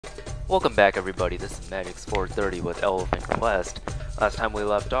Welcome back everybody, this is Magix 430 with Elephant Quest. Last time we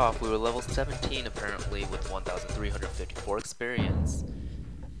left off, we were level 17 apparently with 1,354 experience.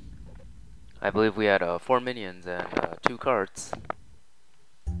 I believe we had 4 minions and 2 carts.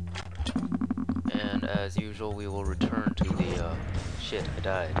 And as usual, we will return to the, shit, I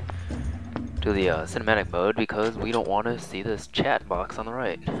died. To the cinematic mode because we don't want to see this chat box on the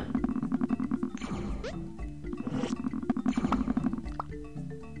right.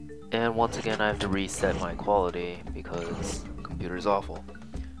 And once again I have to reset my quality because the computer is awful.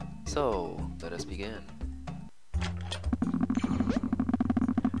 So, let us begin.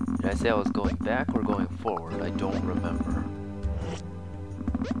 Did I say I was going back or going forward? I don't remember.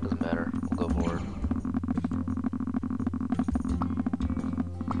 Doesn't matter, we'll go forward.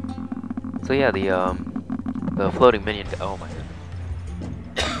 So yeah, the floating minion oh my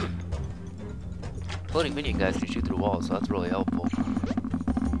god. Floating minion guys can shoot through walls, so that's really helpful.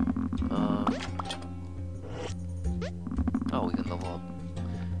 Oh, we can level up.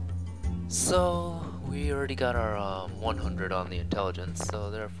 So, we already got our 100 on the intelligence, so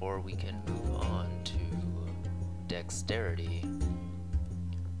therefore we can move on to dexterity.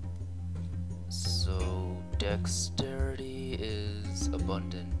 So, dexterity is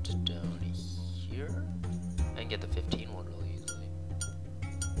abundant down here. I can get the 15 one really easily.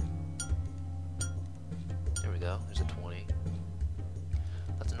 There we go, there's a 20.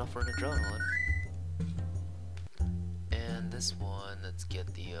 That's enough for an adrenaline. This one, let's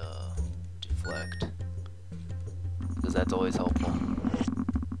get the deflect, because that's always helpful.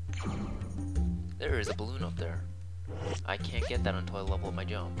 There is a balloon up there. I can't get that until I level up my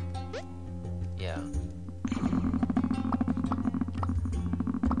jump. Yeah.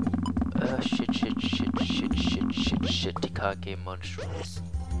 Shit, Tikake monstrous.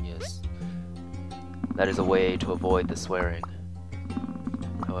 Yes. That is a way to avoid the swearing.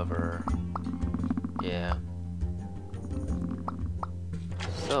 However, yeah.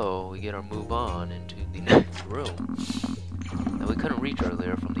 So, we get our move on into the next room that we couldn't reach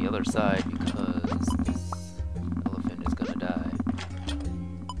earlier from the other side because this elephant is gonna die.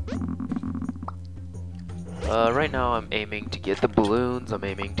 Right now I'm aiming to get the balloons, I'm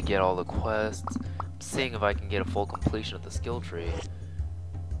aiming to get all the quests, I'm seeing if I can get a full completion of the skill tree.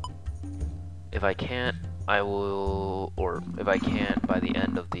 If I can't, I will, or if I can't by the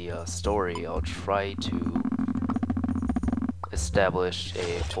end of the story, I'll try to establish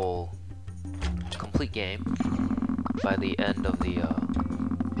a full, complete game by the end of the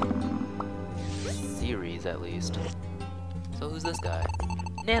series, at least. So who's this guy?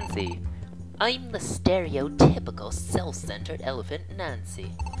 Nancy! I'm the stereotypical self-centered elephant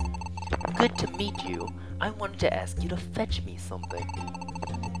Nancy. Good to meet you. I wanted to ask you to fetch me something.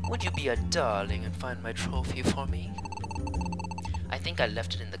 Would you be a darling and find my trophy for me? I think I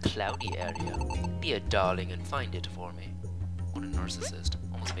left it in the cloudy area. Be a darling and find it for me. What a narcissist.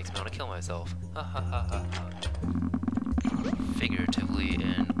 Almost makes me want to kill myself. Ha ha ha ha ha. Figuratively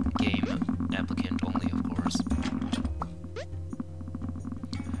and game applicant only, of course.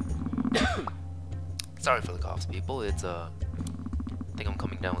 Sorry for the coughs, people. It's, I think I'm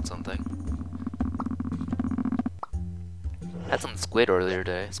coming down with something. Had some squid earlier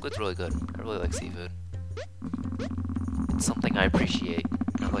today. Squid's really good. I really like seafood. It's something I appreciate.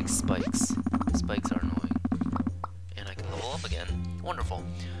 Not like spikes. Spikes are annoying. Level up again. Wonderful.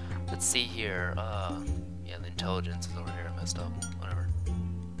 Let's see here. Yeah, the intelligence is over here. I messed up. Whatever.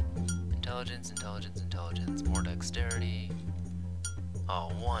 Intelligence. More dexterity. Oh,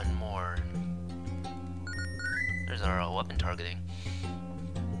 one more. There's our weapon targeting.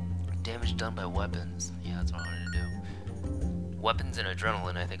 Damage done by weapons. Yeah, that's what I wanted to do. Weapons and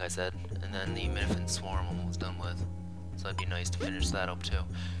adrenaline, I think I said. And then the Minifin Swarm I'm almost done with. So it'd be nice to finish that up too.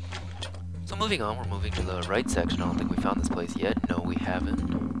 So moving on, we're moving to the right section. I don't think we found this place yet. No, we haven't.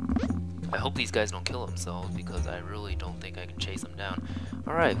 I hope these guys don't kill themselves because I really don't think I can chase them down.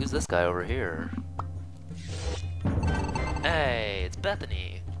 Alright, who's this guy over here? Hey, it's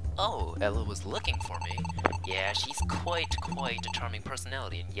Bethany. Oh, Ella was looking for me. Yeah, she's quite a charming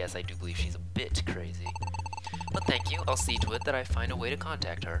personality, and yes, I do believe she's a bit crazy. But thank you, I'll see to it that I find a way to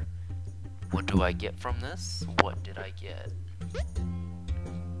contact her. What do I get from this? What did I get?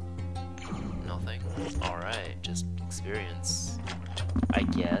 Nothing. Alright, just experience, I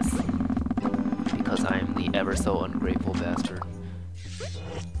guess. Because I am the ever so ungrateful bastard.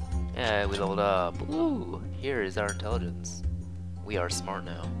 Yeah, we leveled up. Ooh, here is our intelligence. We are smart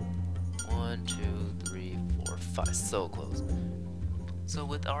now. 1, 2, 3, 4, 5. So close. So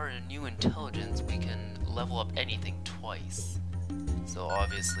with our new intelligence, we can level up anything twice. So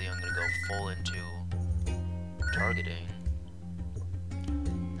obviously I'm gonna go full into targeting.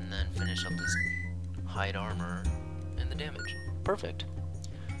 And then then finish up this hide armor and the damage. Perfect.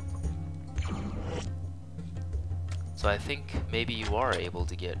 So I think maybe you are able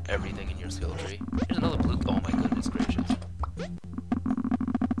to get everything in your skill tree. Here's another blue. Oh my goodness gracious!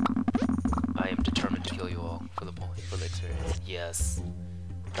 I am determined to kill you all for the point, for the experience. Yes,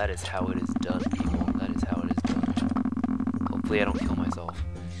 that is how it is done, people. That is how it is done. Hopefully, I don't kill myself.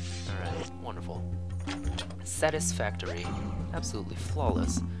 All right, wonderful, satisfactory, absolutely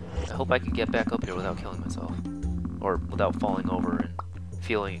flawless. I hope I can get back up here without killing myself, or without falling over and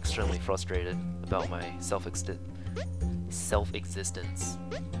feeling extremely frustrated about my self-existence,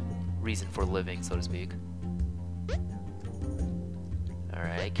 reason for living, so to speak.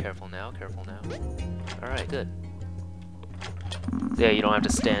 Alright, careful now, careful now. Alright, good. So yeah, you don't have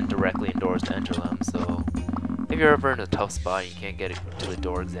to stand directly indoors to enter them, so if you're ever in a tough spot and you can't get it to the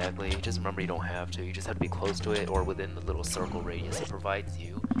door exactly, just remember you don't have to. You just have to be close to it or within the little circle radius it provides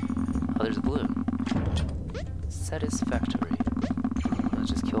you. Oh, there's a balloon. Satisfactory. Let's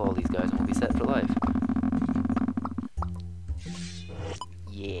just kill all these guys and we'll be set for life.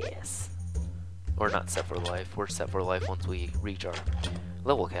 Yes. Or not set for life. We're set for life once we reach our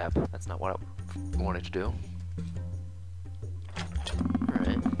level cap. That's not what I wanted to do.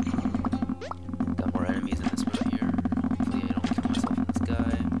 Alright. Got more enemies in this room here. Hopefully I don't kill myself in this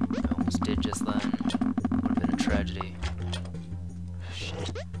guy. I almost did just then. Would have been a tragedy.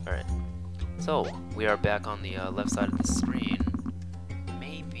 Shit. Alright. So, we are back on the left side of the screen.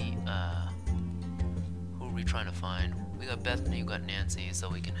 Maybe, who are we trying to find? We got Bethany, we got Nancy, so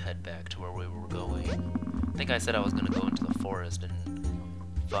we can head back to where we were going. I think I said I was going to go into the forest and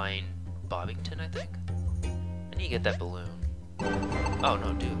find Bobbington, I think? I need to get that balloon. Oh,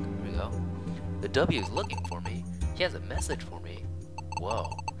 no, Duke. Here we go. The W is looking for me. He has a message for me.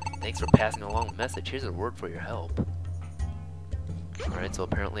 Whoa. Thanks for passing along the message. Here's a word for your help. Alright, so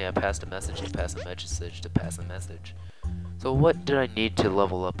apparently I passed a message to pass a message to pass a message. So what did I need to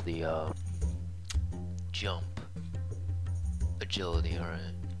level up the, jump? Agility,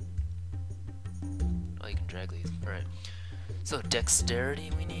 alright. Oh, you can drag these. Alright. So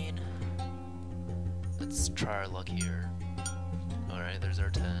dexterity we need. Let's try our luck here. Alright, there's our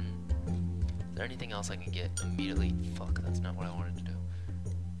 10. Is there anything else I can get immediately? Fuck, that's not what I wanted to do.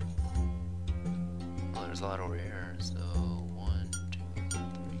 Oh, there's a lot over here, so 1, 2,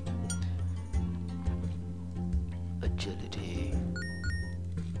 3. Agility.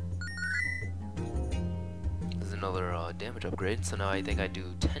 Another damage upgrade, so now I think I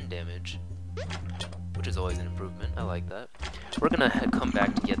do 10 damage, which is always an improvement. I like that. We're gonna come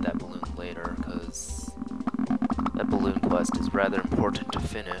back to get that balloon later, because that balloon quest is rather important to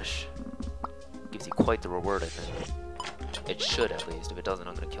finish. Gives you quite the reward, I think. It should, at least. If it doesn't,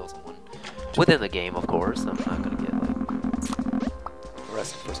 I'm gonna kill someone. Within the game, of course. I'm not gonna get, like,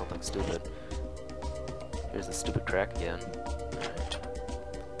 arrested for something stupid. Here's the stupid crack again.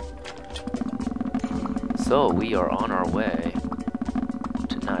 So, we are on our way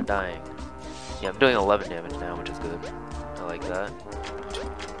to not dying. Yeah, I'm doing 11 damage now, which is good. I like that.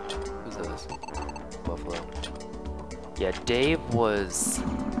 Who's this? Buffalo. Yeah, Dave was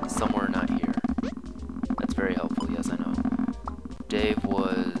somewhere not here. That's very helpful, yes, I know. Dave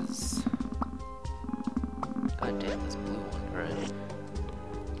was... God damn, this blue one. Alright.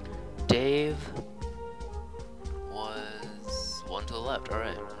 Dave was one to the left,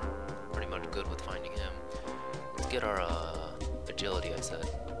 alright. Pretty much good with finding him. Let's get our agility, I said.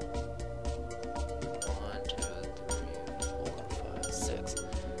 1, 2, 3, 4, 5, 6.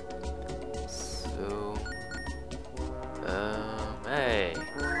 So, hey,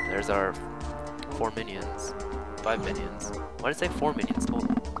 there's our 4 minions, 5 minions. Why did I say 4 minions total?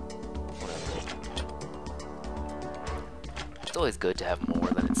 Whatever. It's always good to have more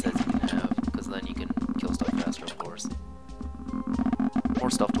than it says you can have, because then you can kill stuff faster, of course.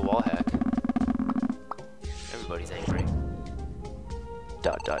 More stuff to wall hack. Everybody's angry. ...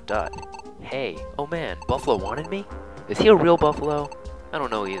 Hey, oh man, Buffalo wanted me? Is he a real buffalo? I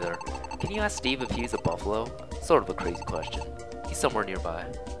don't know either. Can you ask Steve if he's a buffalo? Sort of a crazy question. He's somewhere nearby.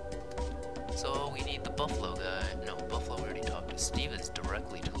 So we need the buffalo guy. No, buffalo we already talked to. Steve is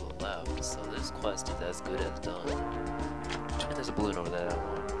directly to the left, so this quest is as good as done. And there's a balloon over there that I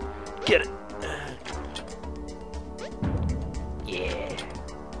want. Get it! Yeah.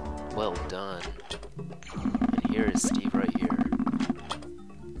 Well done. And here is Steve right here.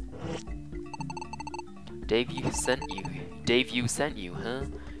 Dave, you sent you, huh?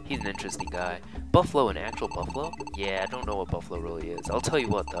 He's an interesting guy. Buffalo, an actual buffalo? Yeah, I don't know what buffalo really is. I'll tell you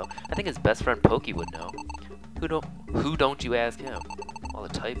what, though. I think his best friend Pokey would know. Who don't you ask him? All the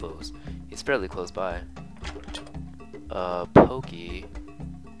typos. He's fairly close by. Pokey.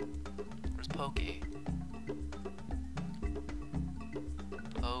 Pokey.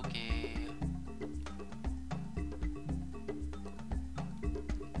 Pokey.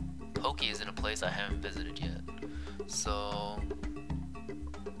 Pokey is in a place I haven't visited yet. So